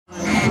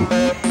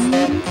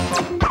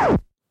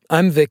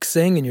I'm Vic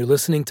Singh, and you're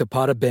listening to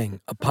Pada Bing,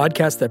 a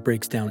podcast that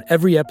breaks down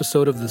every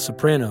episode of The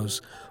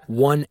Sopranos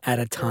one at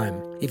a time.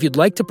 If you'd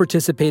like to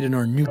participate in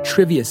our new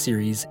trivia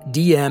series,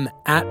 DM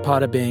at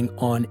Pada Bing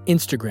on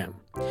Instagram.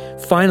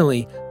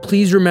 Finally,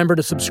 please remember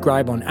to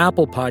subscribe on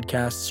Apple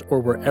Podcasts or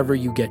wherever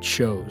you get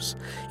shows.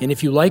 And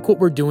if you like what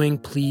we're doing,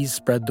 please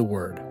spread the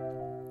word.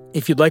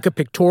 If you'd like a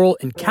pictorial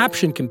and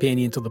caption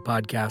companion to the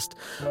podcast,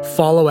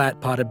 follow at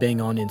Pada Bing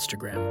on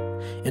Instagram.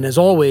 And as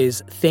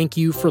always, thank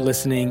you for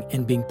listening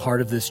and being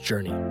part of this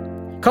journey.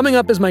 Coming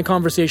up is my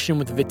conversation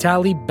with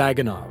Vitali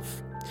Baganov.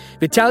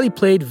 Vitali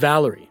played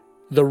Valery,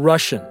 the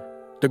Russian,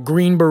 the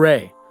Green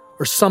Beret,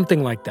 or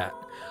something like that,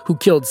 who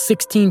killed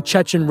 16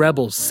 Chechen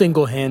rebels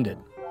single-handed.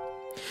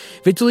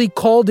 Vitali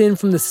called in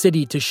from the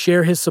city to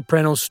share his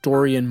Sopranos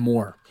story and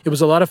more. It was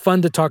a lot of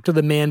fun to talk to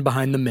the man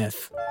behind the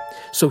myth.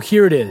 So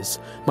here it is,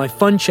 my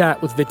fun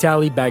chat with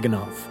Vitali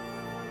Baganov.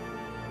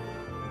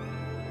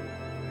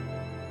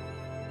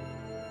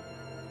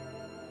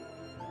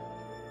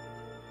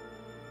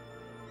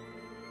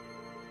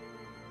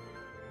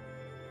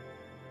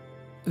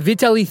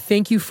 Vitali,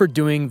 thank you for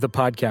doing the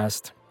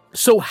podcast.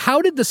 So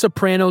how did The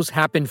Sopranos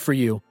happen for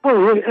you?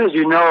 Well, as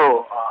you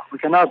know, we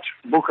cannot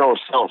book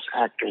ourselves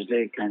actors.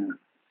 They can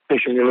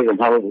especially live in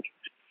Hollywood.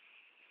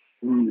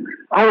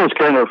 I was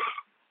kind of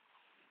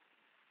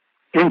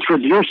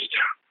introduced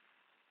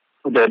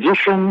to the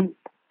audition.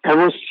 It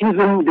was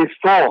season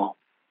before.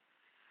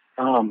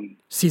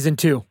 Season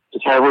 2.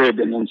 It's already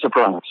been in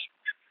Sopranos.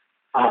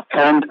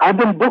 And I've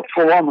been booked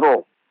for one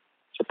role,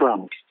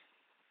 Sopranos.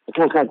 It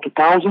was like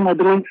 2000, I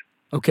believe.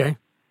 Okay.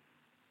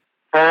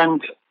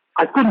 And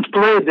I couldn't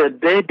play that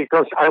day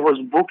because I was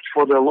booked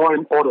for the Law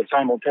and Order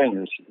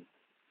simultaneously.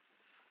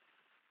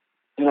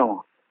 You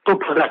know, 2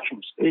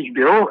 productions,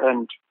 HBO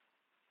and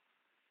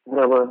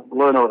whatever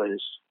Law and Order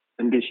is,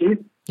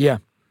 NBC. Yeah.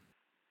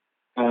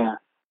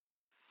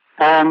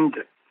 And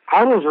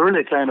I was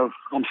really kind of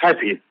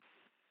unhappy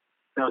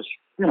because,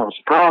 you know,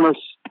 Sopranos,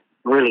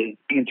 really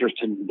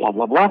interesting, blah,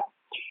 blah, blah.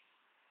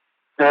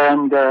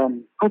 And,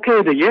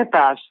 okay, the year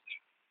passed.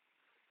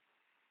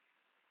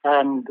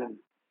 And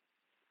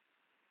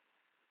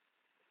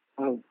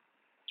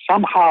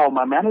somehow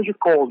my manager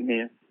called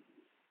me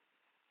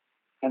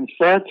and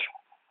said,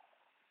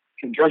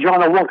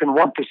 Georgiana Walken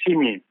want to see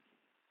me.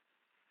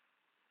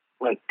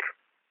 Like,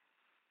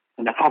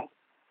 and I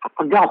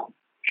forgot.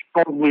 She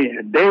called me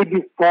a day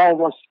before,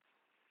 was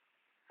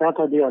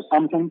Saturday or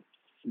something,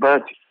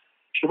 but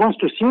she wants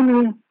to see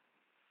me.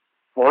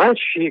 All right,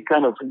 she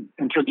kind of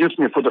introduced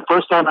me for the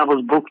first time. I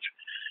was booked.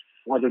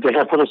 What did they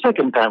have for the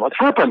second time? What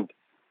happened?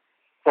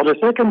 For the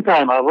second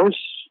time, I was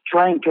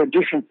trying to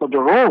audition for the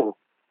role.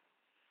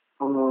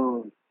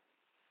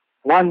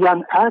 One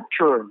young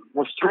actor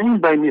was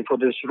trained by me for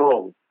this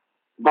role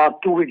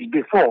about 2 weeks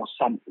before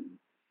something.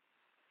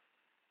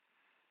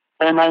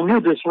 And I knew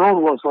this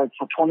role was like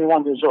for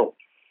 21 years old.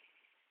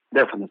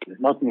 Definitely,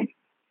 not me.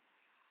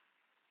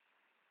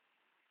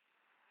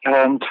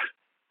 And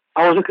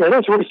I was okay,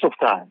 that's a waste of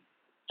time.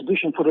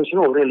 Audition for this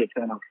role really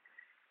kind of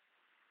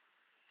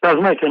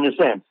doesn't make any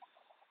sense.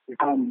 If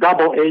I'm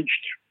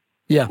double-aged,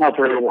 Yeah. not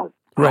really work.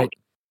 Right.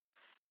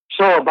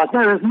 So, but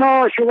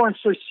no, she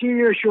wants to see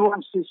you, she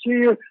wants to see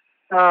you.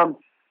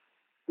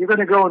 You're going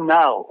to go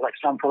now, like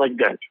something like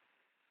that.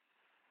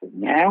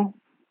 Now?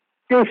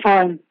 Okay,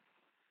 fine.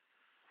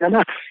 And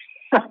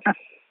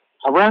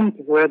I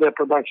went where the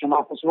production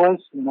office was,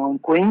 you know, in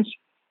Queens,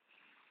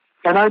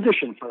 and I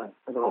auditioned for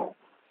the role.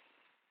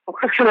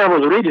 Actually, I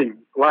was reading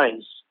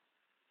lines.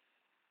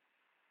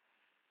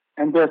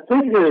 And the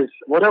thing is,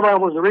 whatever I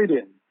was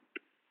reading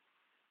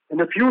in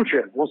the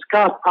future was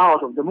cut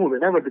out of the movie,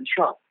 never been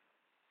shot.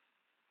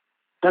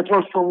 That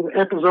was from the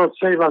episode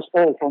Save Us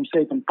All from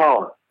Satan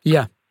Power.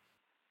 Yeah.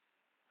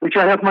 Which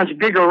I had much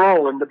bigger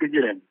role in the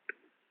beginning.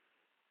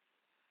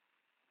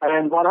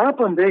 And what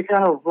happened, they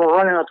kind of were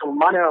running out of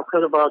money. I've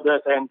heard about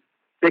that. And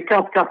they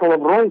cut a couple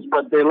of roles,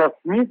 but they left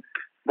me,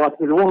 but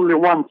with only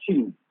one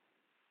scene.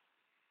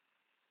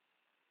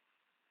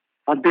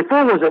 But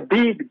before was a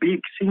big,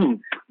 big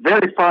scene.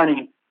 Very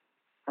funny.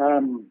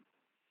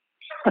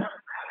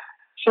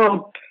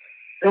 So,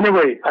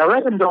 anyway, I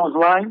read in those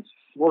lines.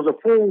 It was a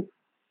full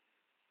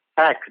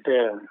act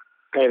there.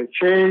 Gary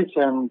Chase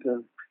and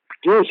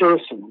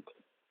producers and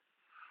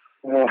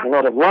a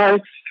lot of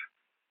lights.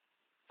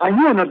 I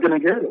knew I'm not going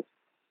to get it.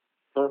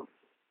 So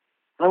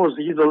I was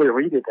easily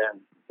read it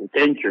and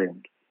thank you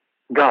and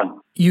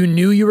gone. You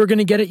knew you were going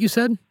to get it, you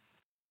said?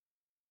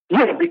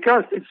 Yeah,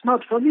 because it's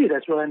not for me.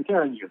 That's what I'm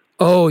telling you.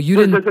 Oh, you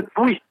didn't. There's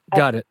a twist.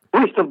 Got it.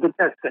 Twist of the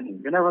destiny.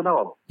 You never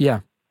know. Yeah.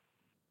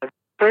 A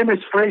famous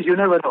phrase, you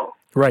never know.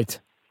 Right.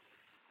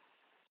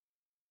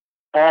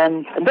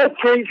 And in that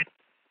case,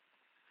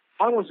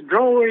 I was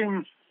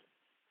going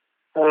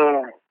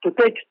to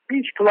take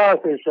speech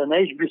classes in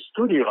HB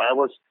Studio. I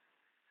was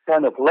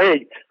kind of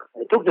late.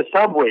 I took the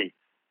subway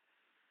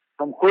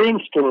from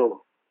Queens to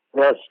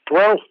West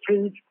 12th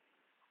Street.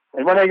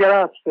 And when I got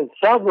out to the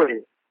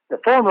subway, the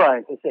phone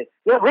rang. They say,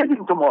 "You're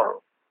reading tomorrow."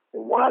 I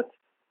said, "What?"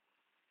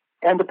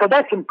 And the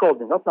production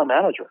called me, not my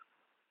manager.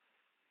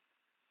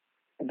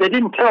 They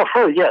didn't tell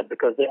her yet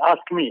because they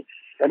asked me.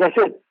 And I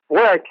said,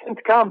 well, I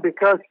can't come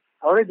because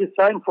I already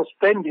signed for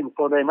spending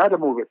for another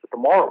movie for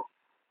tomorrow.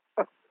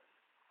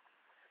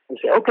 They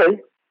said,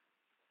 okay,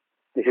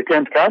 if you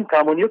can't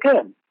come when you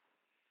can.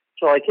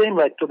 So I came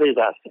like 2 days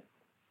after.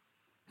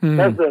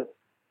 That's the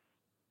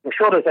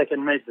shortest I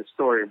can make the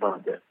story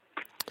about that.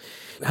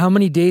 How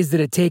many days did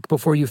it take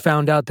before you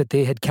found out that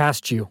they had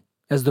cast you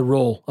as the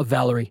role of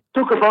Valery? It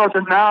took about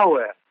an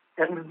hour.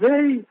 And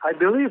they, I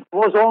believe,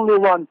 was only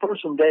one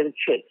person, David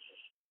Chase.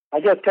 I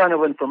got kind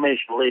of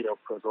information later, of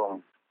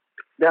course.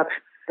 That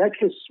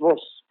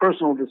was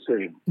personal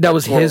decision. That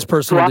was his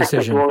personal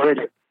decision.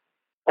 Already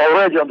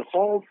on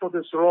hold for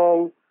this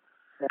role,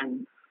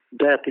 and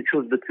they had to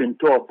choose between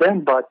two of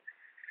them. But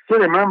he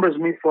remembers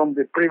me from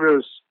the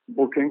previous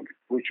booking,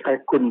 which I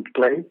couldn't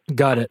play.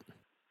 Got it.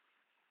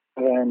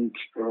 And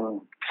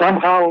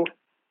somehow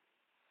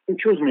he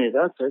chose me.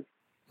 That's it.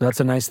 That's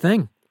a nice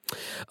thing.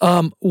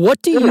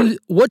 What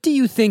do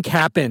you think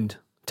happened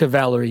to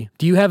Valery?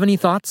 Do you have any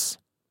thoughts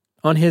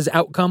on his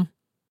outcome?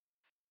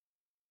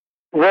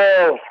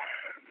 Well,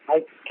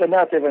 I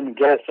cannot even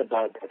guess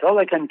about that. All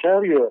I can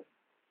tell you,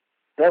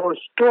 there was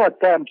 2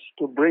 attempts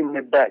to bring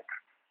me back.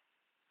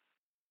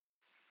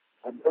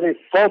 I believe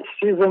 4th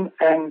season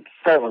and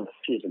 7th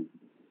season.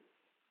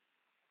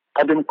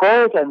 I've been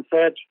called and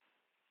said,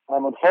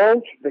 I'm on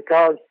hold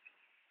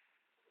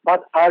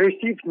but I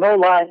received no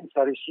lines,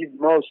 I received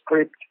no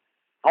script.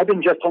 I've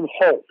been just on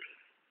hold.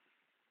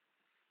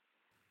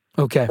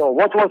 Okay. So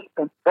what was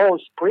in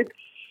those scripts,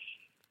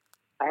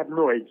 I have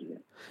no idea.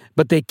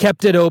 But they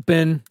kept it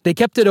open. They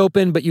kept it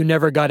open, but you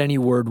never got any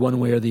word one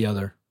way or the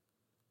other.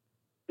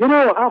 You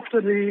know,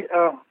 after the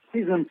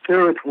season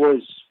 3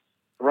 was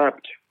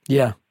wrapped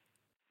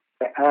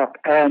up,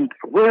 and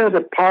we had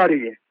a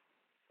party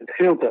at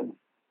Hilton.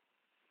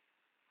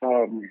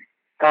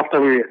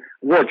 After we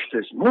watched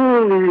these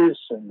movies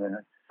and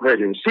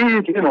Radio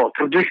City,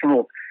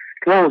 traditional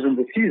close in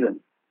the season.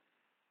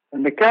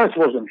 And the cast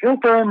was in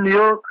Hilton, New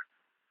York.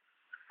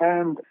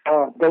 And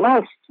the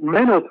last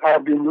minute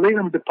I've been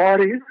leaving the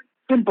party,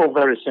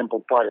 very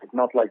simple party,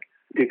 not like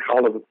big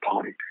Hollywood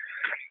party.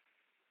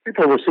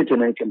 People were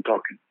sitting and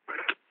talking.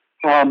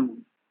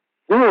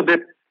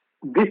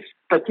 This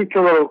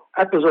particular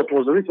episode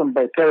was written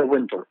by Terry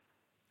Winter.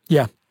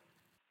 Yeah.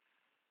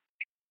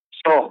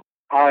 So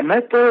I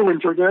met Terry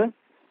Winter there,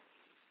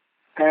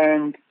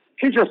 and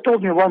he just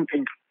told me one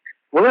thing.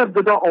 We left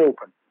the door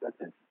open. That's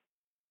it.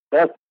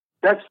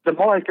 That's the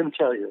more I can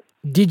tell you.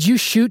 Did you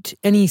shoot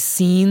any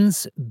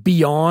scenes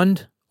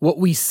beyond what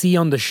we see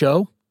on the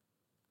show?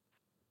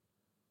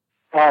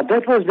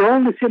 That was the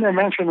only scene I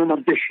mentioned in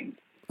audition.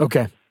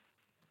 Okay.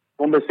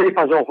 On the safe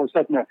as awful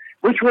setting,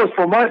 which was,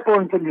 from my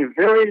point of view,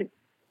 very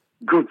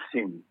good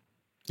scene.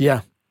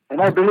 Yeah.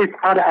 And I believe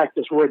other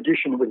actors were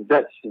auditioned with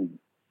that scene,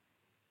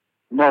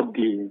 not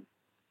the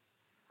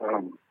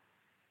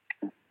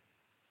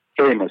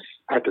famous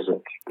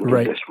episode.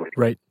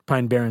 Right.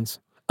 Pine Barrens.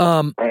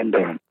 And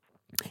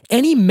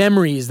any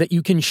memories that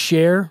you can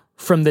share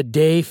from the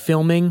day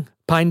filming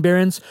Pine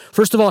Barrens?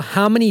 First of all,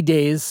 how many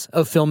days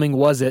of filming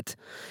was it?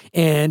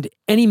 And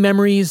any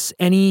memories,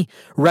 any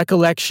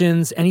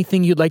recollections,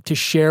 anything you'd like to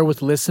share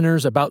with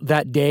listeners about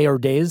that day or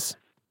days?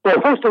 Well,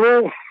 first of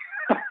all,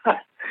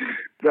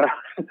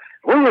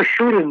 we were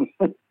shooting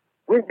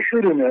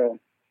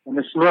in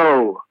a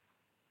snow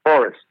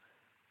forest.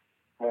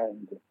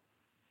 And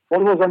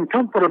what was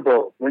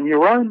uncomfortable when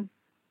you run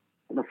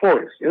in the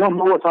forest, you don't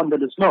know what's under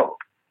the snow.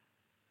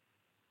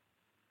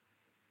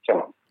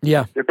 So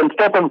yeah, you can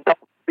step on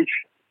something, which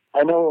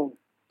I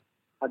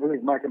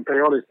believe Mike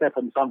Imperioli stepped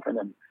on something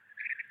and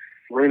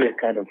really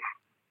kind of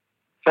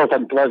felt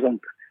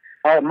unpleasant.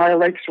 My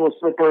legs were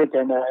slippery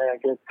and I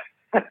get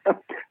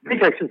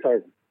big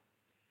exercise.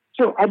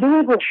 So I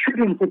believe we're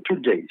shooting for 2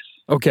 days.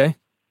 Okay.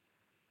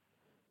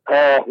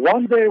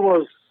 One day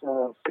was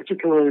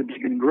particularly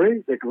big in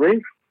the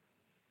grave.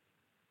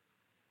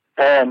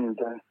 And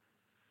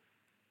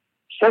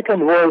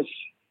second was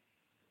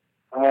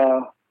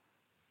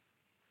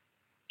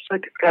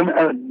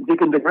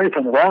digging the grave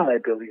and around, I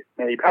believe.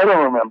 Maybe. I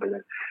don't remember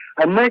that.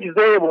 And next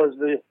day was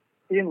the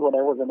scene when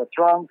I was in the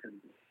trunk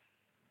and,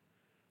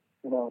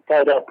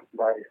 tied up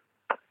by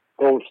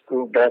those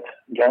 2 bad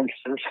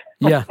gangsters.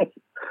 Yeah.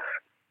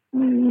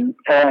 And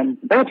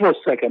that was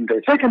second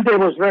day. Second day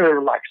was very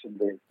relaxing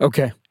day.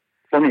 Okay.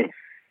 For me.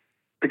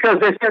 Because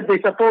they said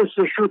they're supposed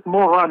to shoot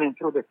more running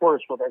through the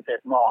forest, but I said,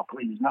 no,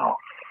 please, no.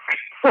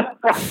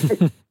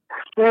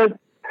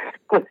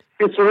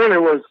 It really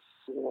was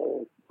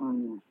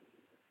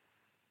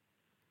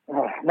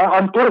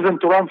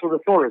unpleasant to run through the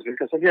forest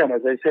because, again,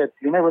 as I said,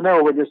 you never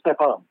know when you step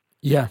on.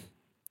 Yeah,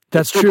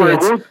 that's it's true.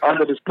 Super good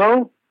under the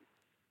snow.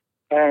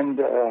 And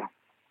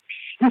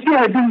you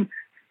see,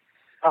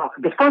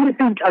 the funny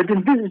thing, I've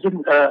been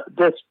visiting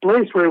this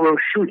place where we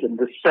were shooting,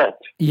 the set.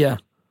 Yeah.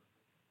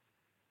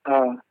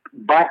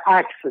 By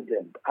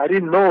accident. I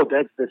didn't know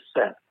that's the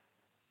set.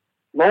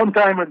 Long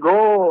time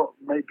ago,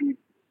 maybe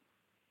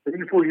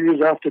 3-4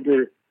 years after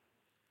the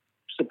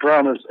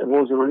Sopranos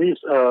was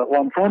released,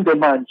 one friend of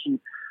mine, he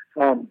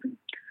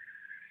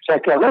It's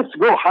like, let's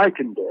go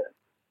hiking there.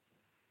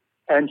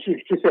 And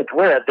he said,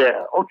 where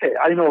there? Okay,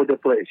 I know the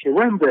place. He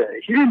went there.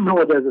 He didn't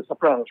know there's a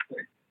Sopranos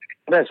place.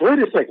 And I said, wait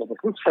a second, it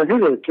looks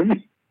familiar to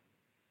me.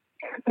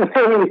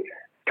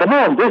 Come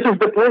on, this is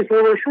the place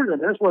where we're shooting.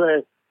 That's where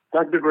I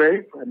dug the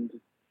grave, and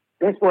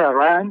that's where I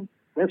ran.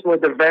 That's where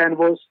the van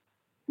was,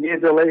 near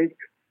the lake.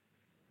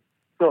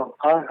 So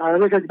I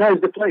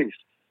recognized the place.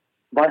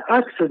 By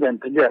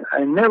accident, again,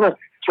 I never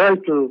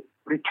tried to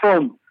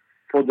return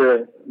for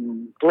the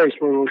place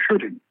where we were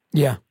shooting.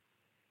 Yeah.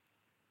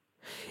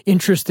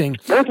 Interesting.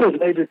 That was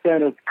maybe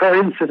kind of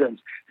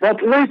coincidence.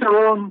 But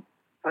later on,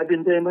 I've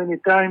been there many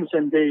times,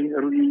 and they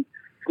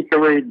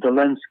redecorate the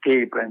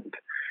landscape, and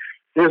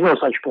there's no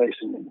such place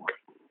anymore.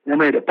 They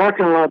made a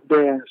parking lot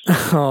there.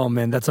 So. Oh,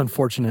 man, that's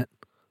unfortunate.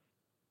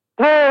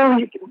 Well,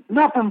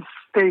 nothing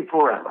stays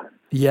forever.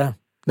 Yeah,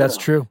 that's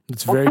true.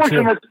 It's very true.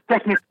 Unfortunately,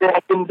 technically,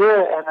 I've been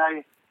there,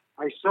 and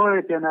I saw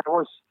it, and I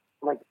was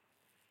like,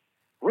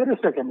 wait a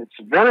second,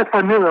 it's very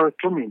familiar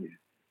to me.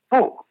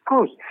 Oh, of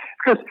course.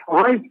 Because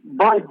right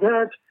by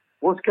that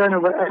was kind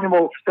of an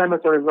animal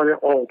cemetery, very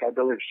old, I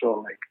believe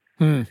so. Like,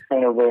 kind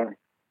of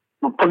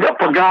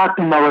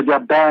forgotten, already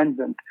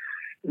abandoned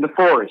in the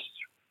forest.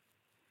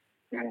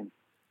 And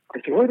I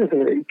said, wait a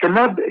second, it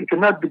cannot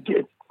be,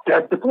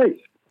 that's the place.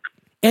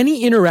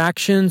 Any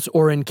interactions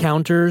or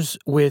encounters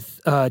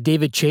with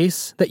David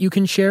Chase that you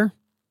can share?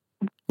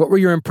 What were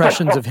your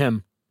impressions of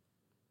him?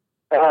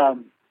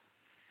 Well,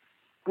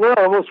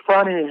 it was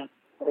funny.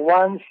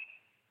 Once,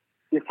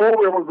 before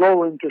we were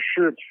going to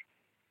shoot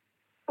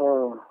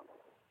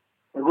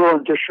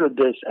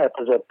this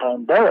episode,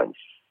 Time Balance,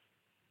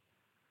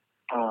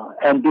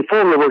 and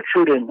before we were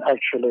shooting,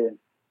 actually,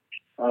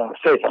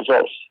 Safe as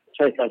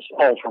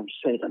All from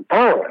Satan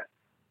Power,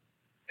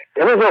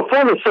 it was a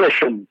photo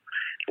session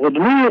with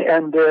me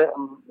and the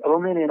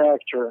Romanian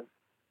actor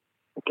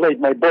who played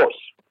my boss.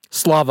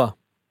 Slava,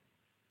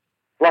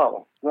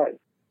 right.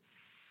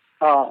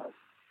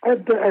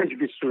 At the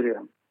HB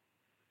studio.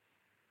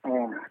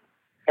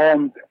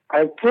 And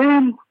I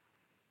came,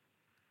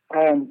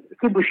 and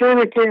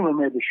Kubusheva came and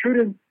made the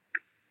shooting,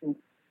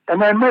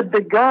 and I met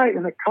the guy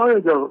in the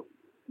corridor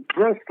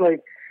dressed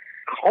like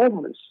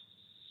homeless,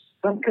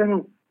 some kind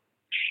of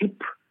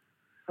cheap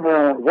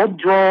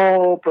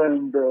wardrobe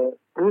and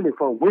really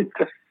for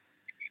winter.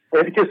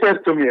 And he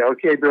said to me,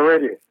 okay, be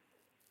ready.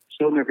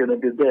 Soon you're going to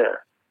be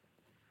there.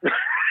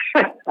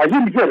 I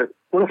didn't get it.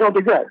 What about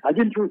the guy? I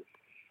didn't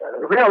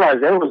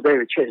realize that was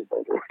David Chase, by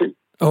the way.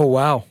 Oh,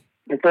 wow.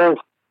 Because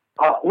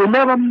we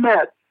never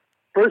met.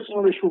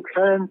 Personally shook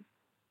hands.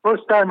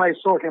 First time I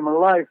saw him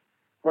alive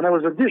when I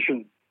was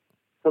auditioning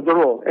for the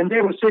role. And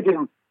they were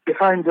sitting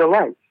behind the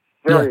light.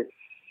 Very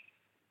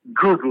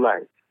good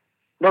light.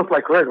 Not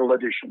like regular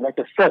audition, like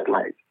a set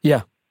light.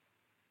 Yeah.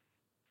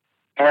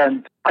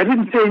 And I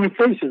didn't see any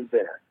faces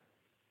there.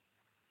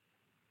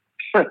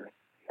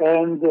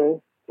 And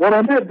when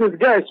I met this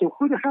guy, so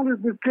who the hell is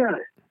this guy?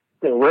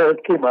 So where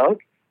it came out,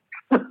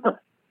 that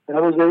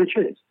was David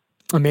Chase.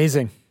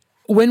 Amazing.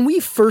 When we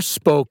first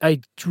spoke,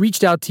 I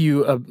reached out to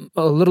you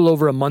a little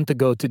over a month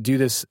ago to do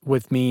this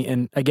with me.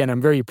 And again,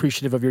 I'm very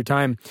appreciative of your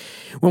time.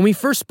 When we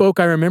first spoke,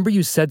 I remember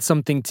you said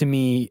something to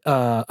me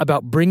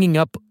about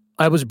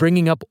I was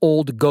bringing up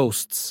old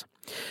ghosts.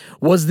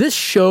 Was this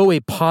show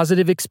a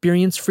positive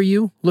experience for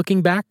you,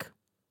 looking back?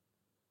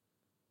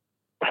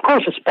 Of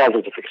course it's a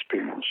positive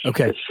experience.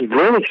 Okay. It's a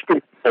great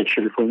experience,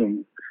 actually, for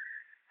me.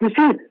 You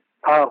see,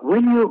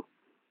 when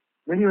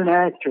you're an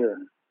actor,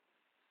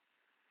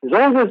 there's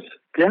always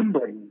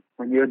gambling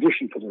when you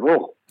audition for the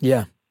role.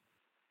 Yeah.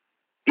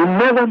 You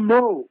never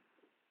know.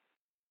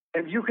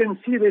 And you can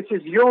see this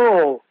is your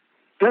role,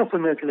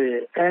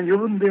 definitely, and you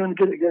wouldn't even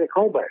get a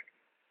callback.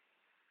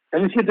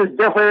 And you see, this is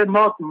definitely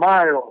not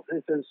my role.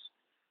 This is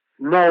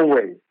no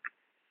way.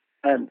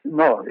 And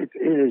no, it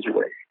is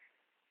way.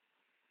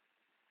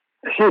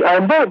 See,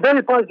 I'm very,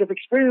 very positive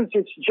experience.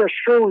 It just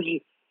shows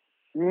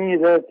me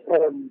that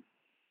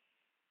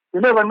you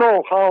never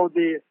know how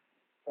the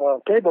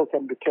table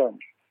can be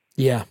turned.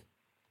 Yeah.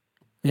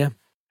 Yeah.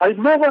 I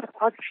never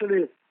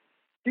actually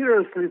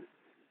seriously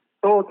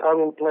thought I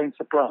will play in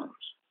Sopranos.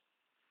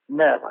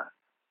 Never.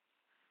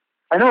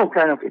 I know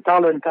kind of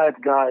Italian type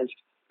guys,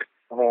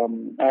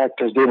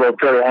 actors, they were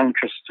very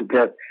anxious to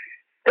get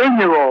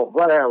any role,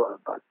 whatever,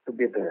 but to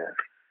be there.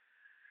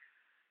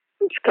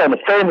 It's kind of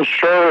famous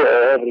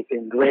show,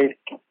 everything great.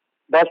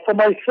 But for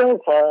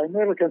myself, I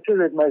never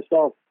considered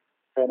myself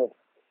kind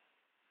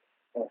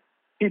of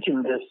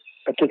teaching this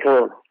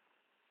particular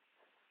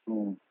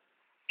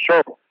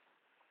show.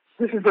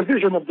 This is the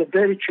vision of the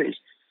David Chase,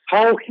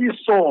 how he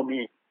saw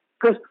me.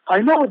 Because I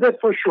know that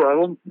for sure. I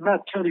will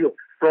not tell you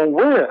from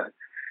where,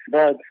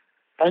 but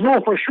I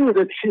know for sure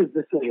that his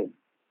decision.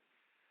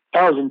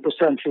 1,000%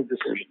 his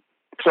decision.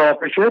 So I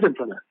appreciate him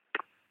for that.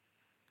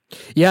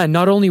 Yeah,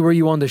 not only were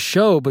you on the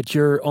show, but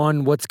you're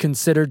on what's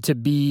considered to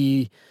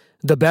be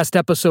the best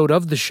episode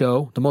of the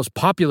show, the most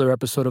popular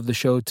episode of the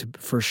show,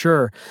 for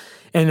sure.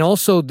 And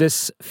also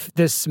this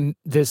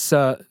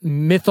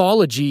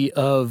mythology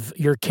of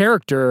your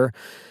character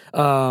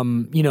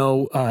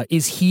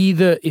Is he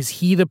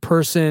the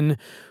person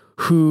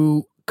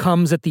who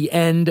comes at the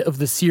end of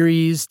the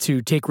series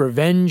to take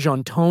revenge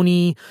on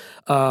Tony?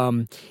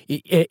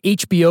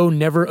 HBO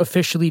never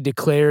officially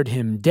declared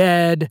him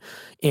dead,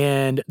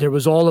 and there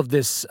was all of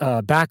this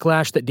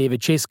backlash that David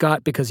Chase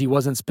got because he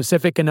wasn't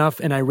specific enough.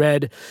 And I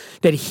read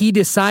that he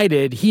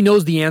decided he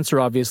knows the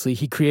answer. Obviously,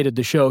 he created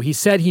the show. He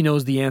said he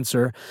knows the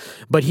answer,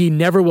 but he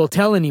never will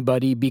tell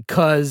anybody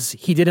because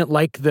he didn't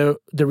like the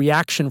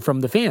reaction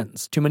from the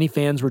fans. Too many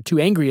fans were too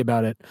angry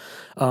about it,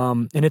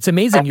 and it's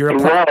amazing.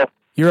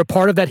 You're a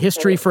part of that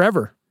history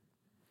forever.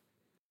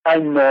 I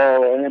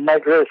know, and my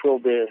grave will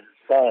be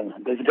fine.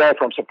 This guy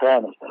from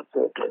Sopranos, that's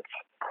it.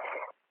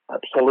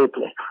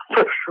 Absolutely,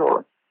 for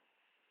sure.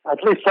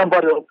 At least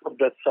somebody will put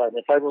that sign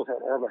if I will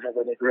ever have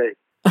any grave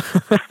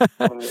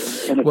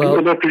in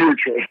the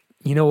future.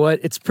 You know what?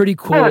 It's pretty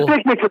cool. Well,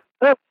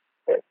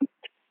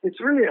 it's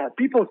really,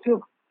 people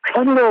still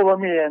come over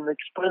me and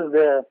express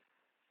their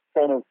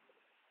kind of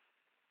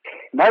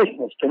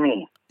niceness to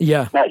me.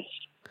 Yeah. Nice.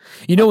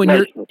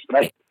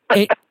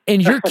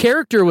 And your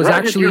character was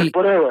actually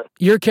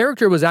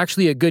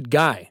a good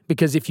guy,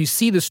 because if you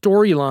see the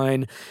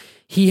storyline,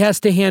 he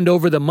has to hand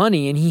over the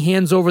money, and he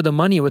hands over the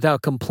money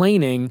without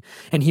complaining,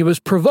 and he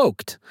was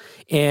provoked.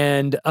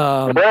 And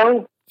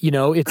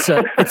it's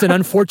an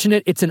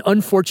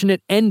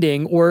unfortunate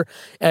ending, or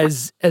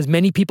as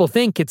many people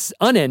think, it's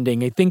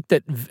unending. I think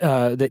that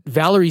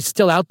Valery's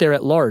still out there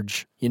at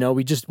large.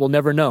 We'll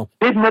never know.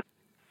 The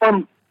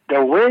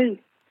way,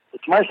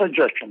 it's my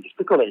suggestion,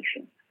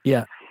 speculation.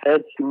 Yeah.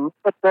 It's not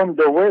on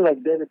the way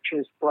like David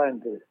Chase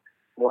planned the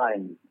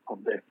line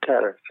of the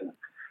character,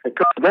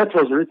 because that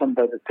was written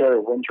by the Terry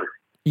Winter.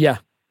 Yeah.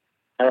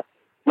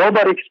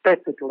 Nobody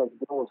expected to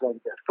goes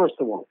like that, first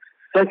of all.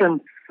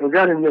 Second,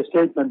 regarding your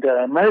statement that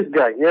I'm a nice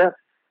guy, yeah,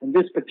 in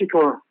this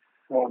particular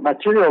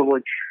material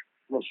which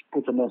was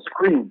put on the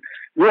screen,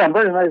 yeah, I'm a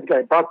very nice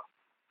guy, but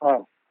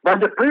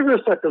the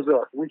previous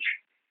episode, which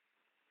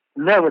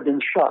never been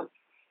shot,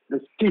 the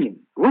scene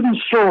wouldn't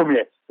show me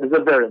as a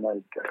very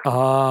nice guy.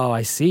 Oh,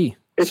 I see.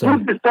 It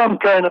would be some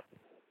kind of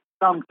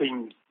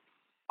something,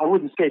 I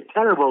wouldn't say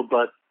terrible,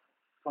 but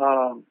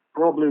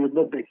probably would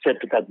not be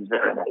accepted as a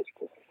very nice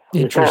guy.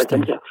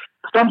 Interesting.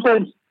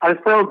 Sometimes I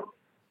felt,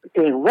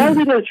 okay, why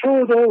did I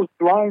show those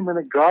lines in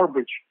the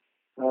garbage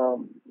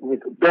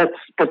with that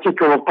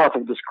particular part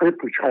of the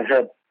script which I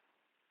had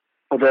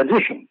for the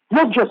audition?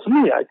 Not just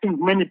me. I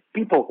think many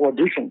people who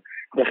audition,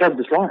 they have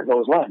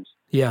those lines.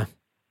 Yeah.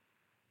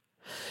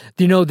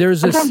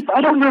 There's this...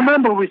 I don't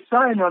remember we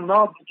signed or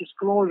not the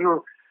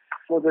disclosure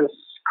for the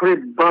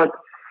script, but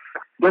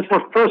that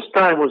was first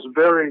time was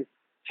very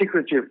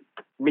secretive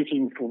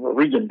meeting for the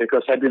region,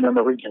 because I've been in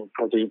the region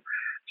for the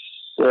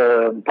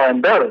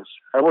Time Barons.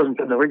 I wasn't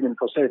in the region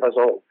for Safe as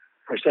All.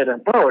 For State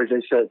and Power,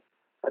 they said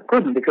I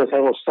couldn't because I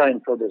was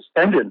signed for the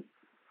stand-in.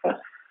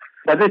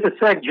 But it's a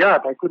SAG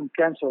job. I couldn't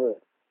cancel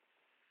it,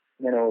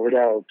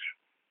 without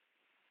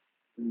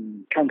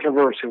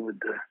controversy with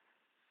the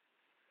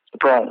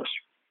Sopranos.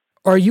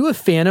 Are you a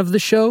fan of the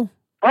show?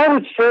 I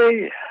would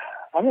say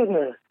I'm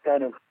not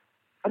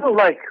I don't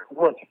like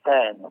word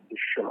fan of the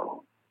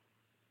show,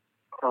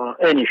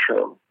 any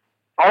show.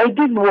 I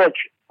didn't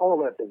watch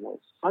all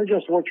episodes. I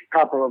just watched a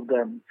couple of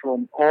them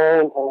from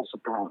all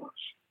Sopranos,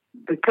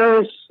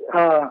 because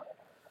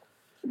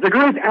the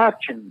great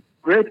action,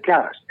 great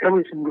cast,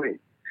 everything great.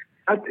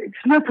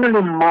 It's not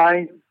really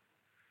mine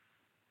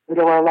that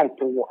I like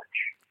to watch,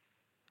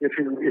 if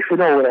you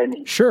know what I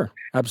mean. Sure,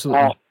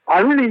 absolutely. I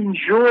really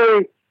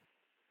enjoy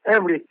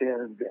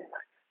everything there.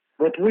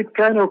 But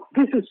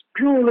this is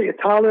purely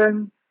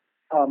Italian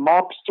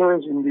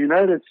mobsters in the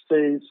United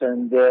States,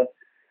 and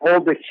all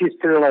the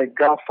history like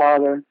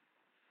Godfather,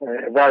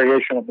 a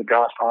variation of the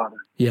Godfather.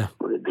 Yeah.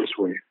 Put it this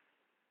way.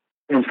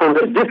 And from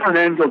a different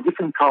angle,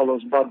 different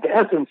colors, but the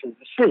essence is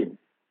the same.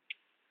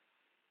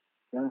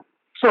 Yeah.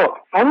 So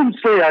I wouldn't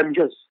say I'm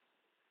just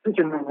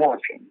sitting and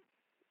watching.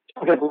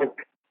 I didn't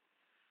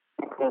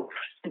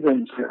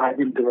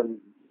even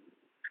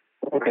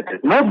look at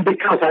it. Not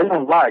because I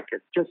don't like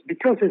it, just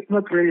because it's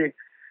not really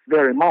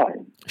very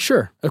mine.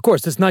 Sure, of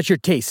course, it's not your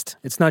taste.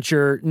 It's not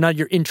your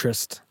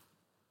interest.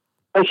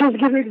 I'll just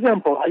give you an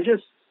example.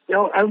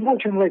 I'm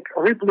watching like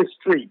Ripley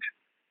Street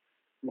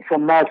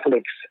from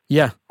Netflix.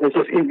 Yeah. This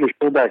is English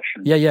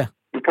production. Yeah.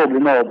 You probably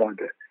know about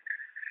it.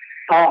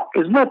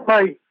 It's not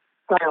my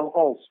style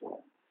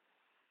also.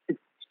 It's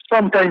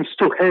sometimes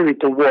too heavy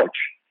to watch,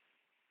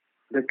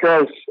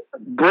 because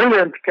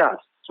brilliant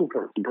cast,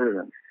 super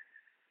brilliant.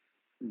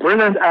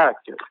 Brilliant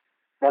actors.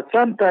 But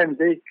sometimes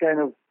they kind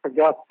of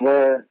forgot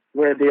where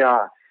they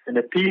are in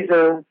the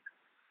theater,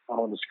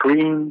 on the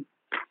screen,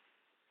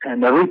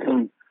 and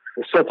everything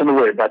a certain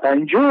way. But I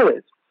enjoy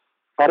it.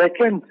 But I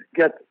can't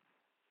get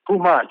too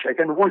much. I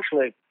can watch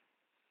like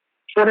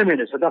 20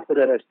 minutes, and after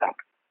that I stop.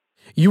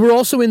 You were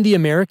also in The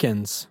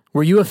Americans.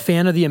 Were you a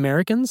fan of The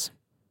Americans?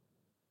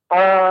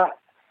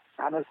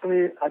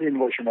 Honestly, I didn't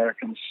watch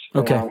Americans.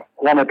 Okay.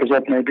 One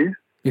episode maybe.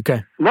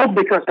 Okay. Not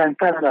because I'm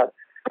fan of that.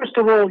 First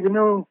of all,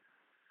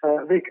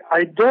 Vic,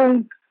 I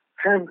don't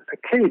have a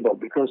cable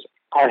because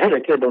I had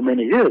a cable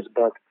many years,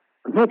 but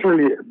I'm not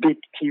really a big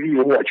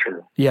TV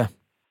watcher. Yeah.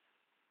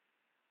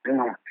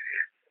 Yeah.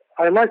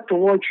 I like to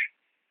watch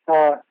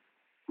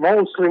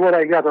mostly what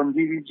I got on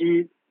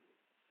DVD,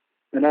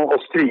 or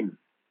stream.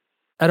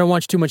 I don't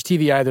watch too much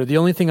TV either. The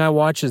only thing I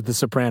watch is The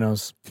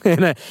Sopranos.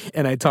 and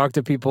I talk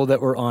to people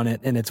that were on it,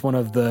 and it's one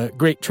of the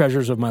great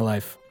treasures of my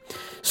life.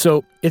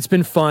 So it's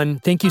been fun.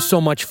 Thank you so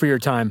much for your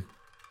time.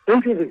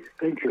 Thank you.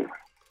 Thank you.